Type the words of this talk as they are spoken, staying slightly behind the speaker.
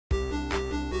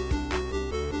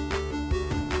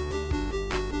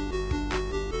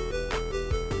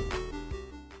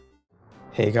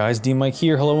Hey guys, DMic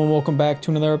here. Hello and welcome back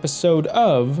to another episode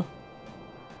of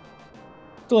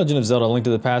The Legend of Zelda: Link to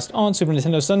the Past on Super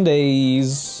Nintendo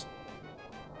Sundays.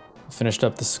 Finished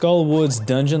up the Skullwoods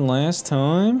dungeon last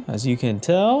time, as you can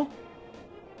tell.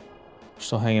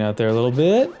 Still hanging out there a little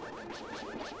bit.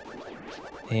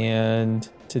 And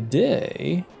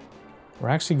today, we're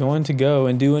actually going to go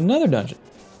and do another dungeon.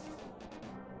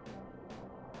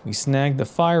 We snagged the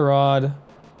fire rod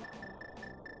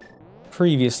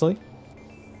previously.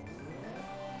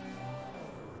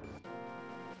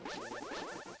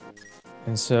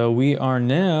 And so we are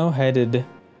now headed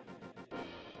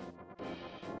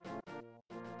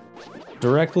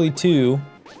directly to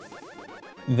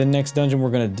the next dungeon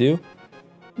we're gonna do.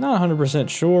 Not 100%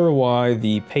 sure why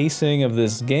the pacing of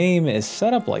this game is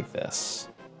set up like this.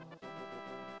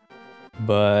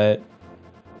 But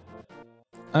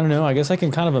I don't know, I guess I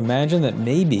can kind of imagine that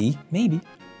maybe,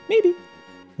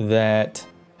 that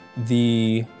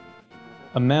the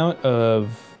amount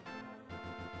of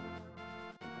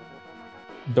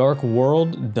Dark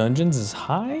World dungeons is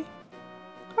high,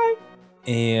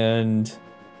 and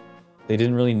they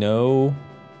didn't really know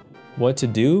what to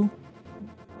do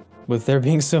with there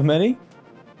being so many.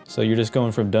 So you're just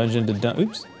going from dungeon to dungeon.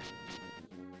 Oops.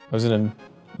 I was gonna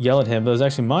yell at him, but it was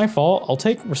actually my fault. I'll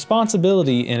take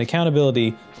responsibility and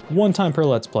accountability one time per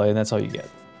Let's Play, and that's all you get.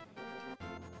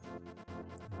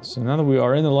 So now that we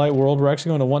are in the light world, we're actually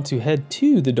going to want to head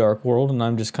to the dark world, and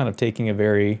I'm just kind of taking a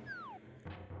very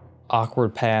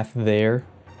awkward path there.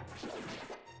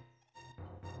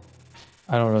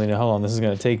 I don't really know how long this is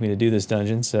going to take me to do this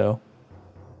dungeon, so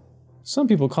some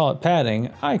people call it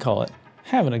padding, I call it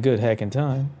having a good heckin'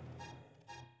 time.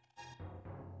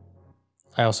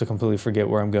 I also completely forget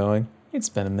where I'm going. It's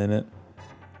been a minute.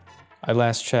 I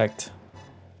last checked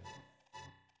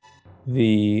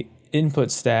the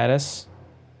input status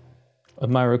of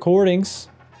my recordings,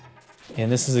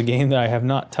 and this is a game that I have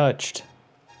not touched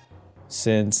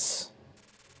since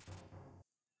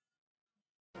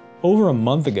over a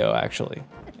month ago, actually.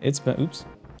 It's been, oops.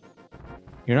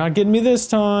 You're not getting me this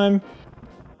time.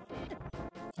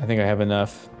 I think I have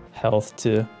enough health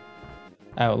to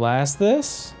outlast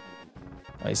this.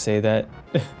 I say that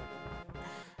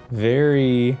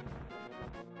very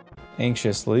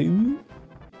anxiously.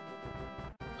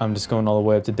 I'm just going all the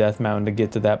way up to Death Mountain to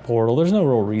get to that portal. There's no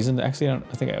real reason to, actually, I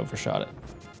think I overshot it.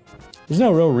 There's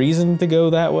no real reason to go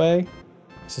that way.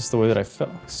 It's just the way that I felt,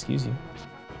 excuse you.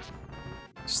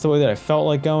 It's just the way that I felt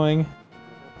like going.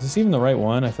 Is this even the right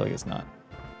one? I feel like it's not.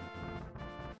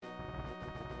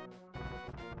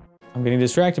 I'm getting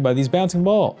distracted by these bouncing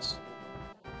balls.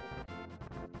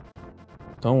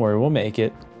 Don't worry, we'll make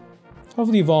it.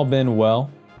 Hopefully you've all been well.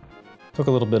 Took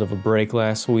a little bit of a break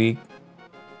last week.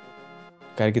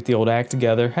 Gotta get the old act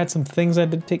together. Had some things I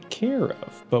had to take care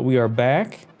of, but we are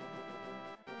back.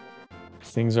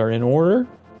 Things are in order.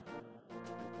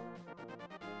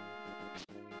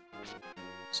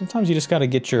 Sometimes you just gotta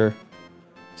get your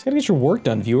work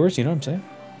done, viewers, you know what I'm saying?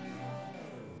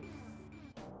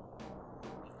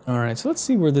 Alright, so let's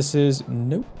see where this is.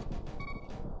 Nope.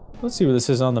 Let's see where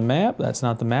this is on the map. That's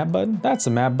not the map button. That's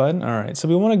the map button. Alright, so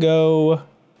we wanna go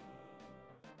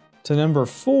to number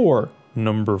 4.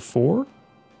 Number 4?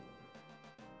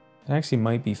 It actually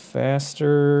might be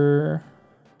faster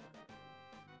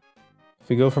if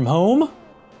we go from home.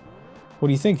 What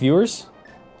do you think, viewers?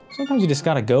 Sometimes you just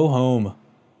gotta go home.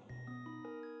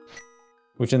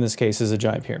 Which in this case is a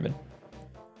giant pyramid.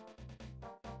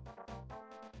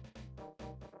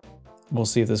 We'll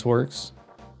see if this works.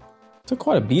 Took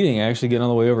quite a beating actually getting all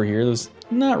the way over here. It was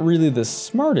not really the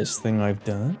smartest thing I've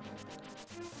done.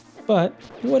 But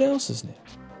what else is new?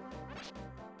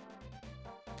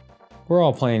 We're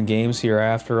all playing games here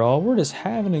after all. We're just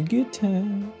having a good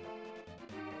time.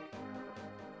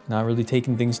 Not really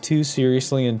taking things too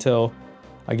seriously until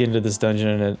I get into this dungeon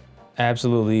and it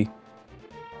absolutely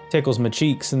tickles my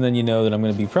cheeks, and then you know that I'm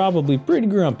gonna be probably pretty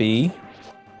grumpy.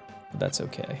 But that's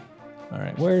okay. All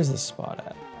right, where's the spot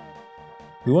at?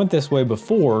 We went this way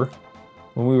before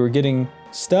when we were getting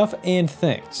stuff and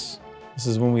things. This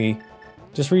is when we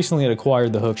just recently had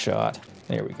acquired the hook shot.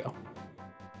 There we go.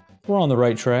 We're on the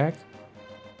right track.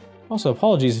 Also,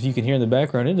 apologies if you can hear in the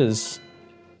background, it is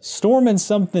storming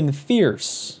something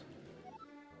fierce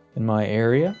in my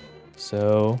area.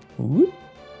 So, whoop.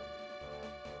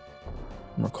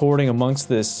 I'm recording amongst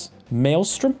this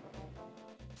maelstrom.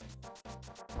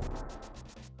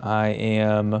 I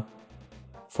am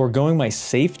foregoing my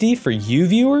safety for you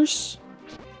viewers.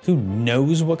 Who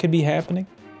knows what could be happening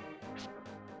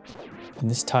in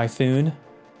this typhoon?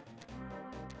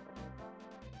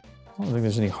 I don't think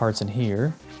there's any hearts in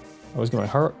here. I was going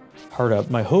heart. Heart up.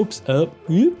 My hopes up.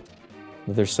 That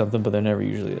there's something, but there never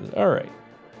usually is. All right.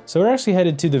 So we're actually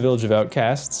headed to the Village of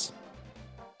Outcasts.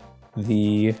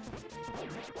 The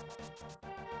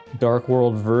Dark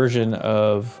World version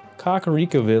of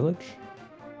Kakariko Village.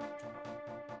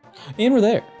 And we're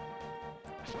there.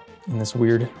 In this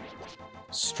weird,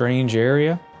 strange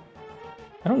area.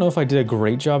 I don't know if I did a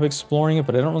great job exploring it,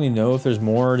 but I don't really know if there's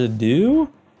more to do.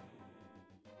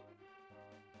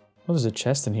 Oh, there's a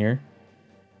chest in here.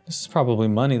 This is probably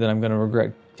money that I'm gonna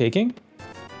regret taking.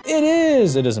 It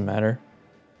is! It doesn't matter.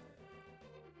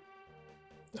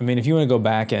 I mean, if you want to go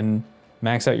back and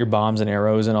max out your bombs and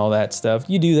arrows and all that stuff,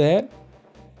 you do that.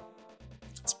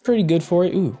 It's pretty good for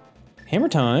you. Ooh, hammer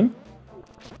time.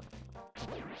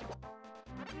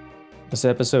 This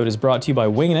episode is brought to you by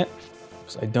Winging It,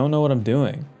 because I don't know what I'm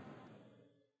doing.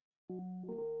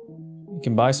 You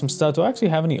can buy some stuff. Do I actually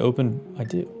have any open? I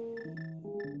do.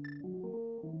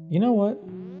 You know what?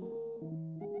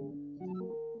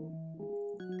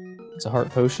 It's a heart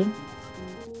potion.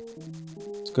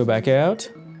 Let's go back out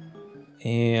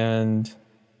and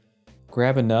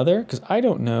grab another, because I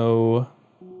don't know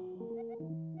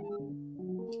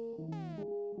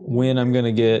when I'm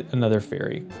gonna get another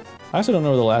fairy. I also don't know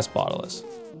where the last bottle is.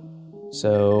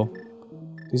 So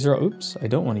these are, oops, I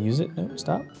don't want to use it. No,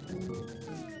 stop.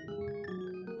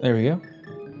 There we go.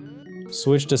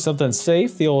 Switch to something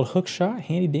safe, the old hook shot,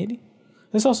 handy dandy.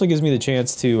 This also gives me the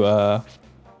chance to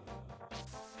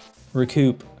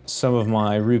recoup some of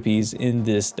my rupees in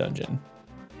this dungeon,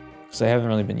 because I haven't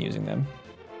really been using them.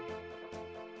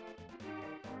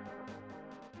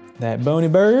 That bony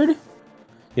bird.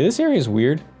 Yeah, this area is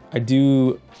weird. I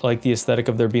do like the aesthetic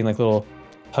of there being like little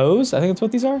Poes. I think that's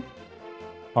what these are.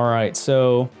 All right,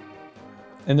 so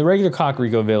in the regular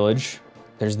Kakariko village,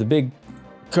 there's the big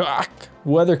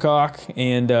weathercock,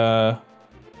 and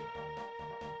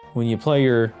when you play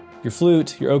your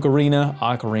flute, your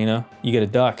ocarina, you get a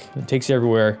duck. It takes you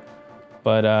everywhere.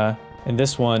 But in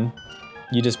this one,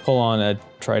 you just pull on a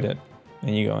trident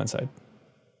and you go inside.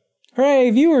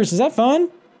 Hooray, viewers, is that fun?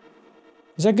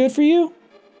 Is that good for you?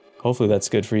 Hopefully that's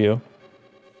good for you.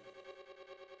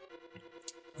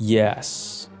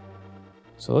 Yes.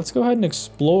 So let's go ahead and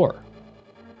explore.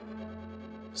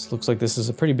 This looks like this is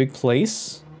a pretty big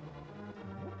place.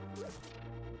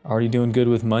 Already doing good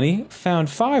with money. Found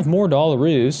 5 more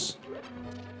dollaroos.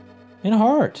 And a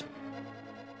heart.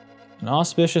 An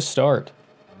auspicious start.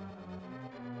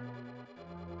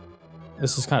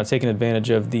 This is kind of taking advantage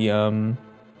of the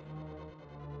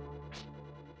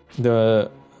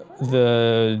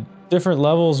different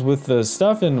levels with the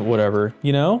stuff and whatever,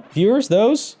 you know? Viewers,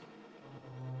 those?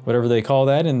 Whatever they call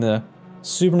that in the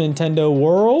Super Nintendo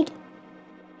world.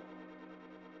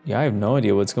 Yeah, I have no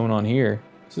idea what's going on here.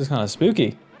 This is kind of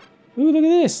spooky. Ooh, look at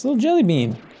this, little jelly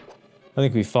bean. I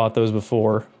think we fought those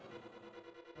before.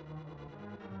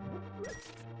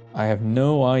 I have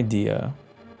no idea.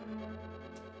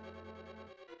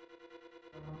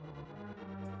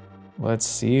 Let's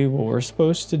see what we're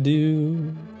supposed to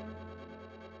do.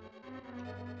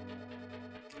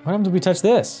 What happens if we touch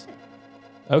this?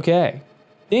 Okay.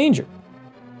 Danger.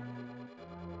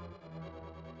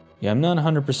 Yeah, I'm not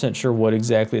 100% sure what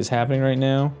exactly is happening right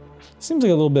now. Seems like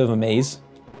a little bit of a maze.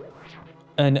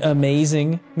 An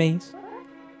amazing maze.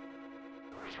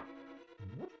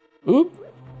 Oop.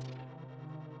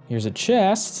 Here's a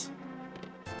chest.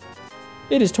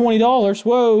 It is $20.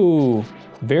 Whoa.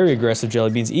 Very aggressive jelly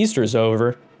beans. Easter is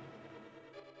over.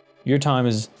 Your time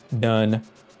is done.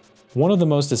 One of the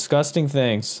most disgusting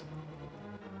things.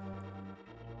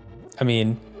 I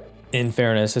mean, in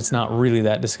fairness, it's not really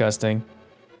that disgusting.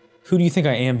 Who do you think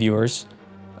I am, viewers?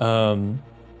 One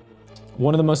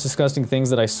of the most disgusting things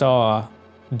that I saw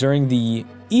during the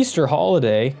Easter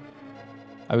holiday,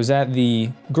 I was at the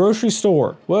grocery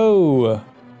store. Whoa.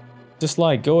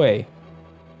 Dislike, go away.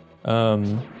 I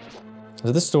was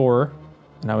at the store,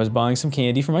 and I was buying some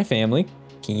candy for my family.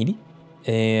 Candy.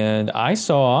 And I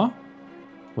saw,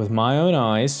 with my own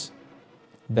eyes,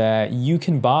 that you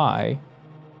can buy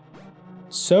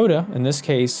soda, in this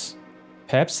case,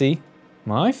 Pepsi,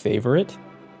 my favorite.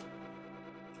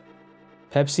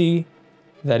 Pepsi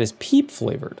that is Peep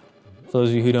flavored. For those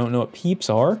of you who don't know what Peeps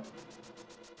are,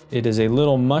 it is a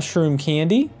little mushroom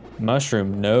candy.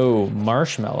 Mushroom, no,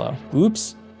 marshmallow.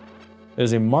 Oops. It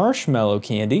is a marshmallow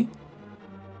candy.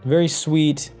 Very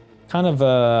sweet, kind of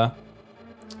a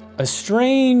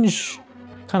strange,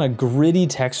 kind of gritty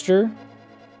texture.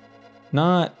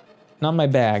 Not my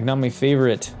bag, not my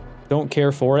favorite. Don't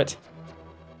care for it.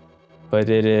 But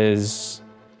it is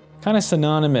kind of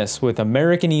synonymous with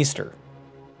American Easter.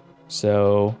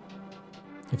 So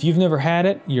if you've never had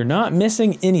it, you're not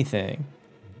missing anything.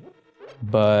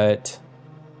 But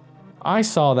I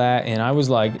saw that and I was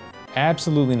like,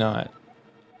 absolutely not.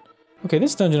 Okay,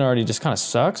 this dungeon already just kind of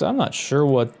sucks. I'm not sure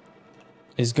what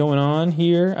is going on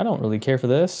here. I don't really care for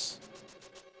this.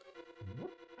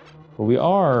 But we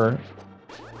are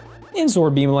in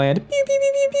Sword Beam Land. Pew, pew,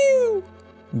 pew, pew, pew.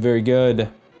 Very good.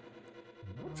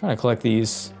 I'm trying to collect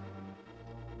these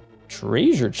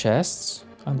treasure chests.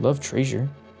 I love treasure.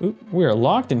 Oop, we are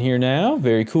locked in here now.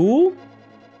 Very cool.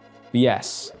 But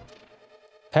yes.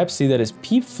 Pepsi that is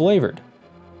peep flavored.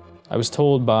 I was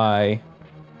told by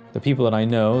the people that I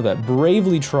know that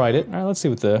bravely tried it. All right, let's see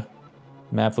what the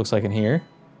map looks like in here.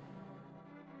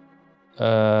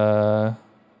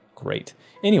 Great.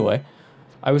 Anyway,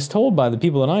 I was told by the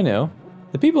people that I know,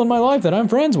 the people in my life that I'm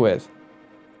friends with,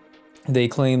 they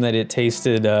claim that it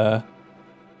tasted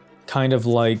kind of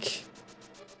like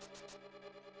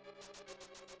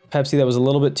Pepsi that was a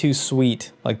little bit too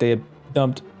sweet, like they had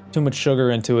dumped too much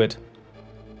sugar into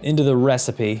the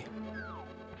recipe.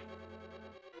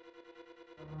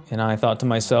 And I thought to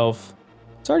myself,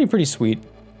 it's already pretty sweet.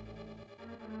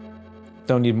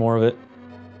 Don't need more of it.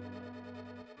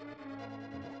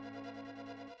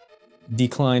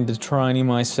 Declined to try any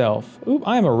myself. Oop,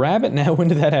 I am a rabbit now. When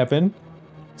did that happen?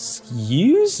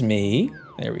 Excuse me?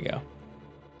 There we go.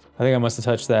 I think I must have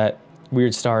touched that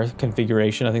weird star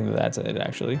configuration. I think that's it,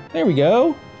 actually. There we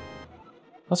go.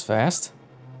 That's fast.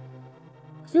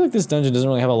 I feel like this dungeon doesn't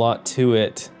really have a lot to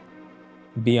it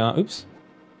beyond... Oops.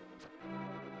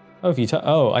 Oh, if you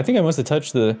oh, I think I must have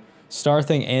touched the star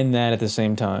thing and that at the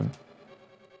same time.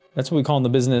 That's what we call in the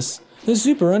business the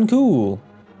super uncool.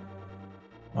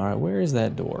 All right, where is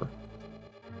that door?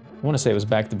 I want to say it was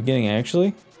back at the beginning,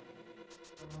 actually.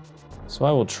 So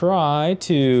I will try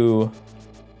to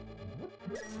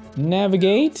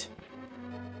navigate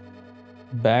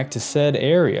back to said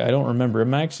area. I don't remember.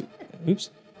 Am I actually...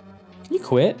 Oops. Can you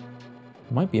quit?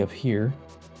 It might be up here.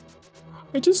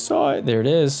 I just saw it. There it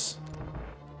is.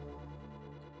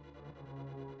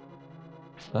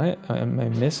 Am I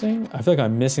missing? I feel like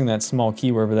I'm missing that small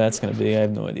key wherever that's going to be. I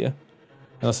have no idea.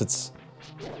 Unless it's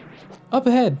up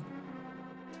ahead.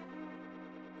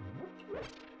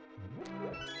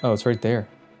 Oh, it's right there.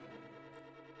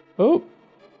 Oh,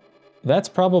 that's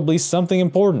probably something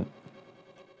important.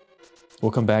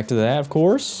 We'll come back to that, of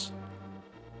course.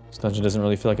 This dungeon doesn't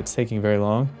really feel like it's taking very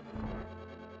long.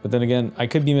 But then again, I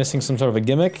could be missing some sort of a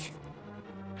gimmick.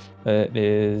 That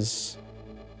is...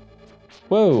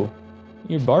 Whoa,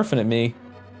 you're barfing at me.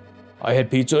 I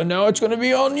had pizza and now it's gonna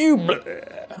be on you. Blah.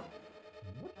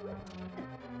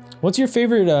 What's your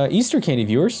favorite Easter candy,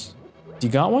 viewers? Do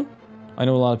you got one? I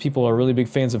know a lot of people are really big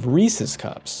fans of Reese's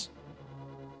Cups.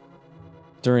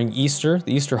 During Easter,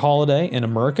 the Easter holiday in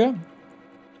America.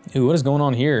 Ooh, what is going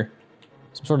on here?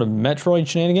 Some sort of Metroid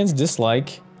shenanigans?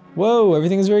 Dislike. Whoa,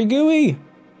 everything is very gooey.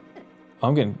 Oh,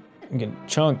 I'm getting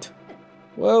chunked.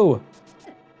 Whoa.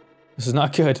 This is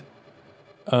not good.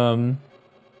 During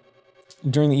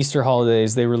the Easter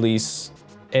holidays, they release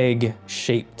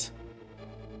egg-shaped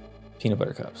peanut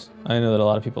butter cups. I know that a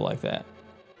lot of people like that.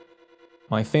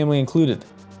 My family included.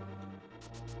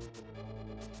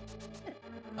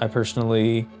 I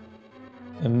personally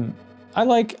am... I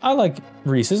like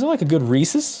Reese's. I like a good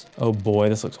Reese's. Oh boy,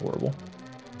 this looks horrible.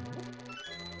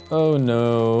 Oh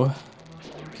no.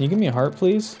 Can you give me a heart,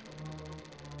 please?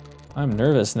 I'm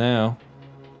nervous now.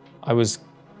 I was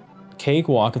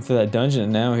cakewalking through that dungeon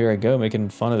and now here I go making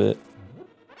fun of it.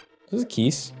 This is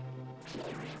keys.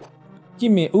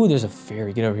 Give me... Ooh, there's a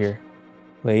fairy. Get over here.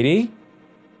 Lady?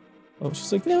 Oh,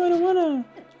 she's like, no, I don't wanna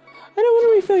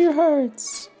refill your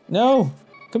hearts. No,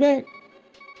 come back.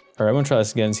 All right, I'm gonna try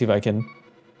this again and see if I can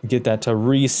get that to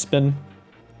respin.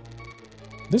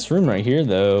 This room right here,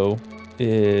 though,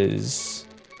 is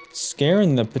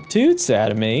scaring the patoots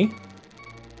out of me.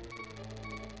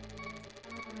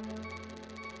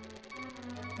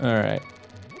 All right,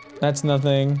 that's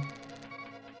nothing.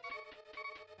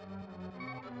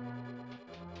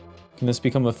 Can this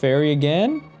become a fairy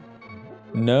again?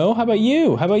 No, how about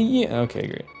you? How about you? Okay,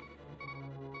 great.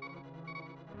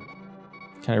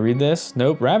 Can I read this?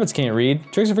 Nope, rabbits can't read.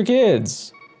 Tricks are for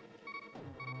kids.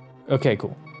 Okay,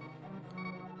 cool.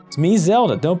 It's me,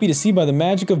 Zelda. Don't be deceived by the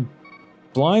magic of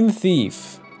blind the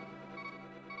thief.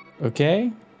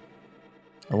 Okay?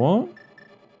 I won't?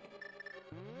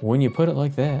 When you put it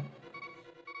like that.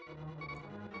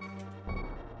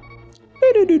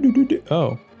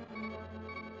 Oh.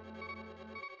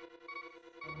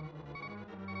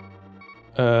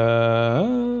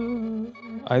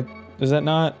 Is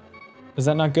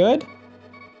that not good?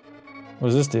 What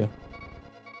does this do?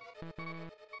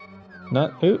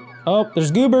 Ooh, oh,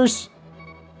 there's goobers.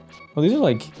 Oh, these are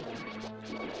like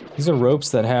These are ropes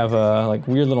that have like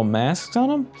weird little masks on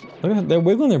them. Look at them, they're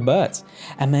wiggling their butts.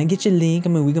 I'm gonna get you, Link.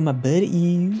 I'm gonna wiggle my butt at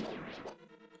you.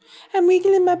 I'm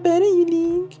wiggling my butt at you,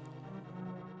 Link.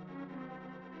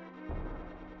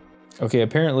 Okay,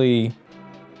 apparently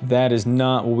that is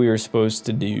not what we were supposed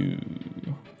to do.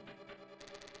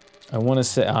 I want to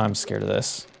say, I'm scared of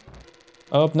this.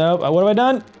 Oh, no, what have I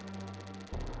done?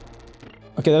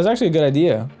 Okay, that was actually a good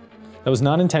idea. That was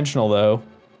not intentional though.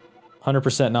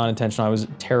 100% not intentional. I was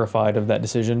terrified of that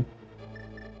decision.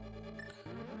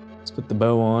 Let's put the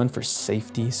bow on for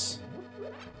safeties.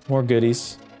 More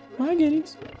goodies. My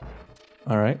goodies.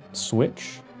 All right,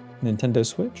 Switch. Nintendo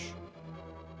Switch.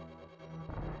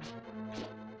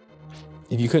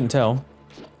 If you couldn't tell,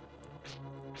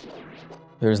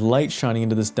 there's light shining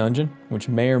into this dungeon, which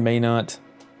may or may not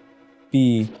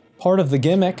be part of the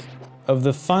gimmick of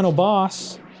the final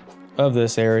boss of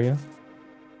this area.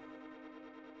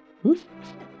 Whoop.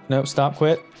 Nope, stop,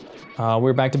 quit.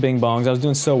 We're back to Bing Bongs. I was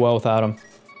doing so well without them.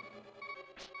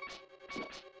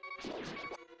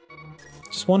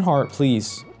 Just one heart,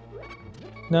 please.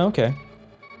 No, okay.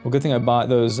 Well, good thing I bought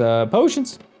those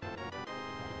potions.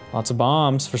 Lots of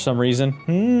bombs for some reason.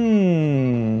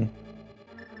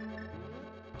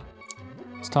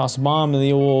 Let's toss a bomb in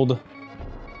the old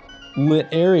lit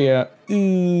area.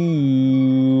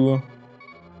 Ooh.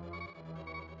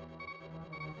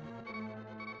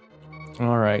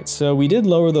 All right, so we did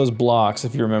lower those blocks,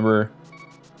 if you remember.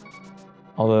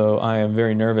 Although I am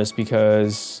very nervous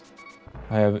because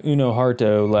I have Uno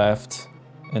Harto left,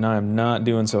 and I am not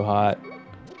doing so hot.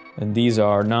 And these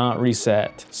are not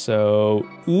reset, so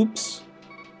oops.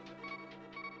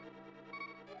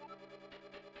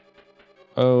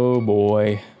 Oh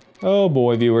boy,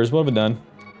 viewers, what have I done?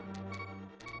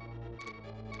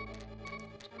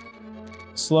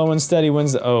 Slow and steady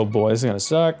wins the, oh boy, this is gonna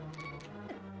suck.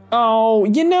 Oh,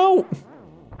 you know,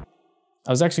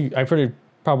 I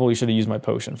probably should have used my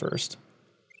potion first.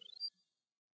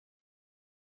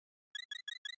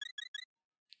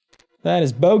 That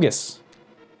is bogus.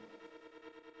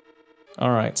 All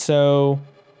right, so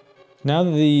now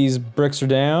that these bricks are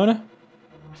down,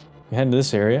 we head into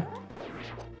this area.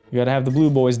 You gotta have the blue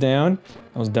boys down.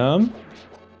 That was dumb.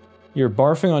 You're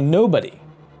barfing on nobody.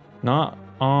 Not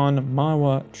on my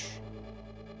watch.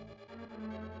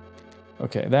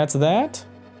 Okay, that's that.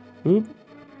 Oop.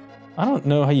 I don't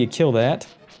know how you kill that,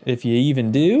 if you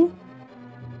even do.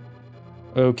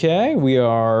 Okay, we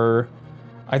are...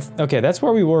 okay, that's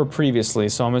where we were previously,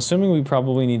 so I'm assuming we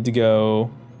probably need to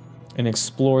go and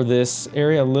explore this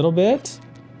area a little bit.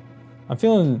 I'm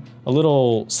feeling a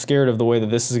little scared of the way that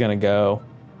this is gonna go.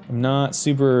 I'm not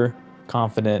super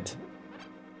confident.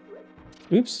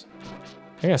 Oops.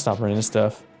 I gotta stop running this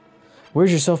stuff.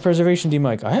 Where's your self-preservation,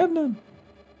 DMic? I have none.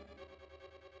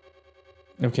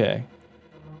 Okay.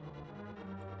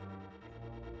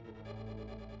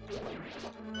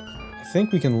 I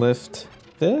think we can lift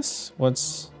this. What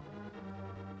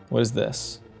is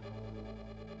this?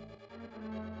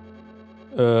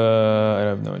 I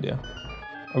have no idea.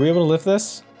 Are we able to lift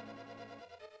this?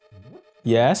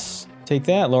 Yes. Take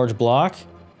that, large block.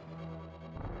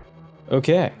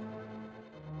 Okay.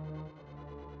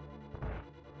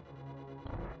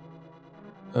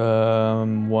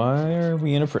 Why are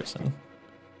we in a prison?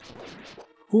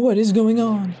 What is going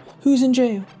on? Who's in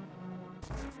jail?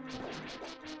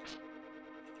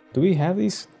 Do we have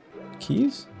these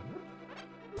keys?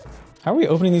 How are we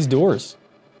opening these doors?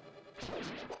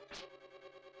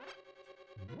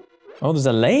 Oh, there's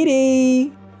a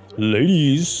lady!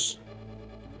 Ladies!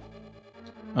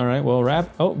 Alright,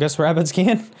 well, guess rabbits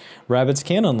can. Rabbits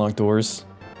can unlock doors.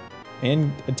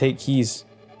 And take keys.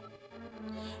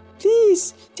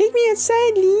 Please, take me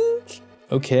outside, Link!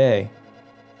 Okay.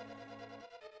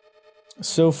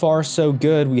 So far, so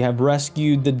good. We have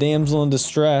rescued the damsel in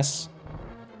distress.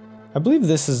 I believe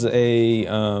this is a,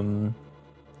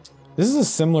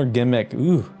 similar gimmick,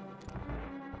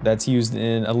 that's used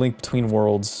in A Link Between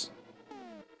Worlds,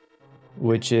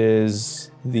 which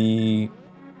is the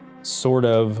sort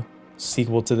of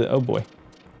sequel to the, oh boy.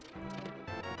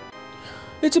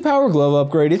 It's a power glove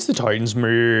upgrade, it's the Titan's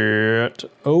Mitt.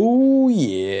 Oh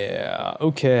yeah,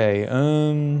 okay,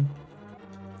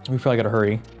 we probably gotta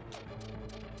hurry.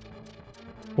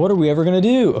 What are we ever gonna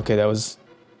do? Okay, that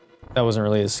wasn't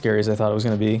really as scary as I thought it was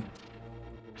gonna be.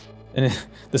 And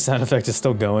the sound effect is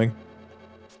still going.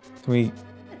 Can we,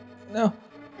 no,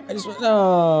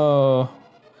 no.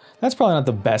 That's probably not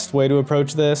the best way to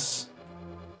approach this.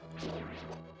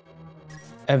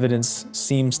 Evidence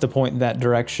seems to point in that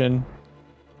direction.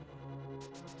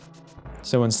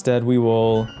 So instead we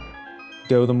will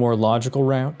go the more logical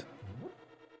route.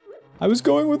 I was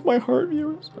going with my heart,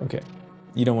 viewers. Okay.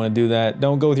 You don't want to do that.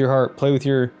 Don't go with your heart. Play with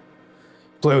your...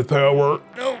 Play with power.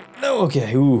 No, no.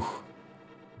 Okay, ooh.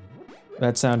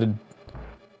 That sounded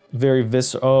very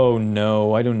Oh,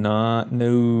 no. I do not. No.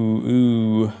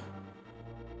 Ooh.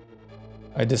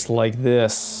 I dislike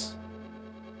this.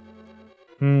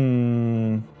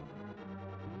 Is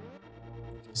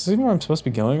this even where I'm supposed to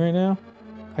be going right now?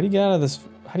 How do you get out of this?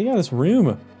 How do you get out of this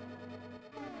room?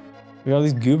 We got all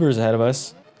these goobers ahead of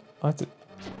us. I'll have to...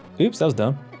 Oops, that was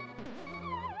dumb.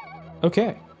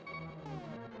 Okay.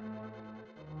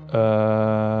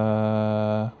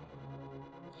 Well,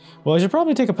 I should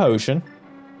probably take a potion,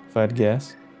 if I had to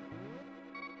guess.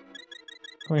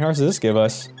 How many hearts does this give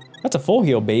us? That's a full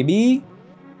heal, baby!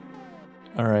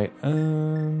 Alright,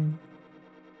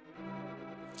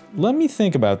 let me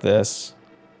think about this.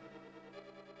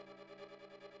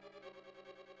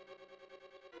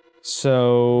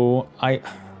 So, I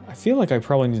feel like I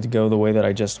probably need to go the way that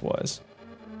I just was.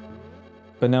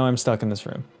 But now I'm stuck in this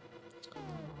room.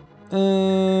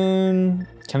 Can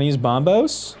I use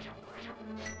bombos?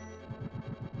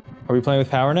 Are we playing with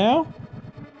power now?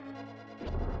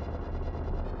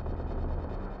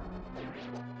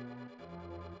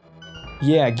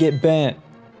 Yeah, get bent.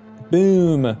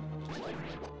 Boom.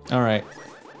 Alright.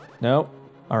 Nope.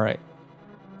 Alright.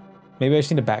 Maybe I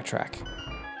just need to backtrack.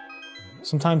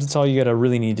 Sometimes it's all you gotta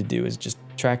really need to do is just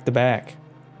track the back.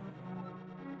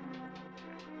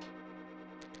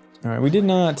 Alright, we did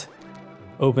not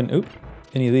open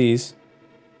any of these.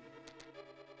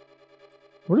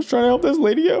 We're just trying to help this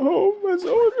lady get home. That's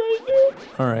all we're trying to do.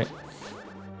 Alright.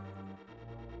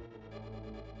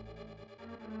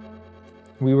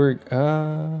 We were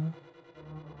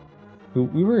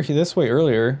this way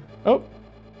earlier. Oh!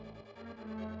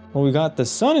 Well, we got the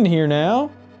sun in here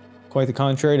now. Quite the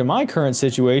contrary to my current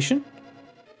situation.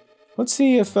 Let's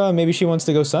see if maybe she wants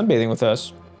to go sunbathing with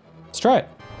us. Let's try it.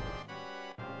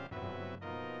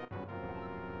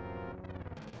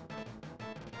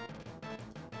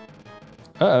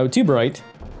 Uh-oh, too bright.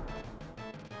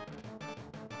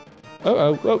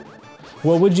 Uh-oh, oh.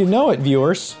 Well, would you know it,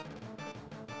 viewers?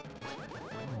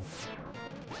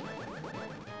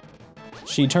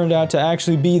 She turned out to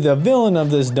actually be the villain of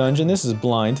this dungeon. This is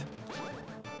blind.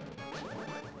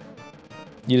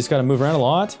 You just gotta move around a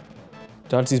lot.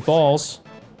 Dodge these balls.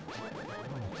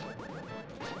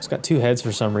 It's got two heads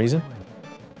for some reason.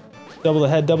 Double the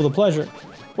head, double the pleasure.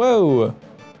 Whoa!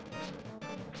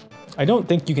 I don't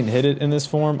think you can hit it in this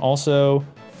form. Also,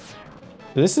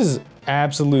 this is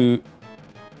absolute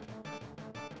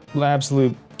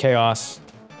chaos.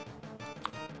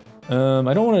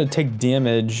 I don't want to take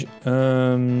damage.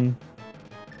 Let's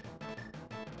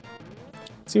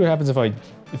see what happens if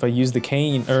I use the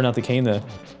cane, or not the cane, the...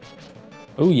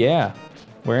 Oh yeah.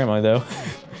 Where am I though?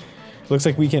 Looks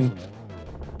like we can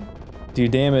do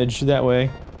damage that way.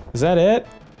 Is that it?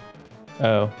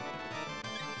 Oh.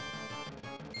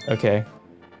 Okay.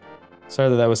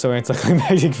 Sorry that was so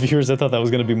anticlimactic, viewers. I thought that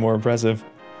was gonna be more impressive.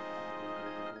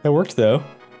 That worked though.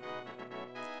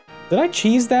 Did I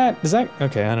cheese that? Does that...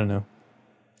 Okay, I don't know.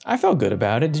 I felt good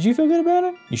about it. Did you feel good about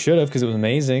it? You should have, because it was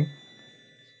amazing.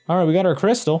 Alright, we got our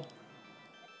crystal.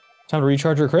 Time to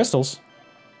recharge our crystals.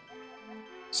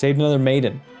 Saved another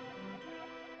maiden.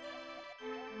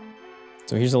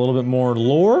 So here's a little bit more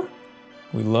lore.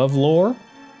 We love lore.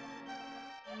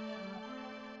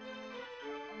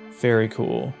 Very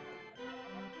cool.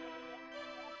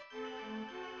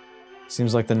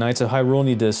 Seems like the Knights of Hyrule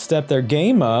need to step their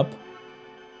game up.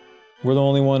 We're the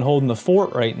only one holding the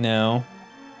fort right now.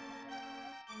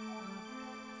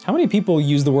 How many people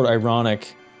use the word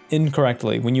ironic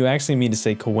incorrectly when you actually mean to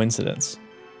say coincidence?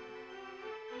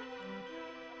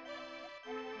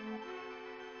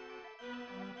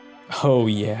 Oh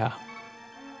yeah.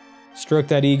 Stroke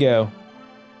that ego.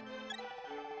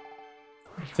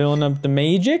 Filling up the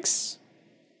magics.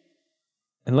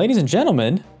 And ladies and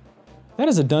gentlemen, that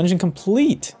is a dungeon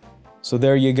complete. So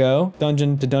there you go,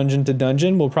 dungeon to dungeon to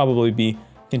dungeon. We'll probably be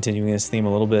continuing this theme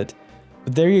a little bit.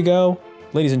 But there you go,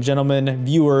 ladies and gentlemen,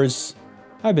 viewers.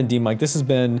 I've been DMic. This has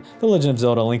been The Legend of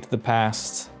Zelda: A Link to the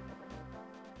Past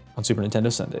on Super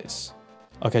Nintendo Sundays.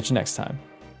 I'll catch you next time.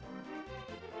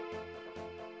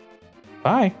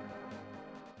 Bye.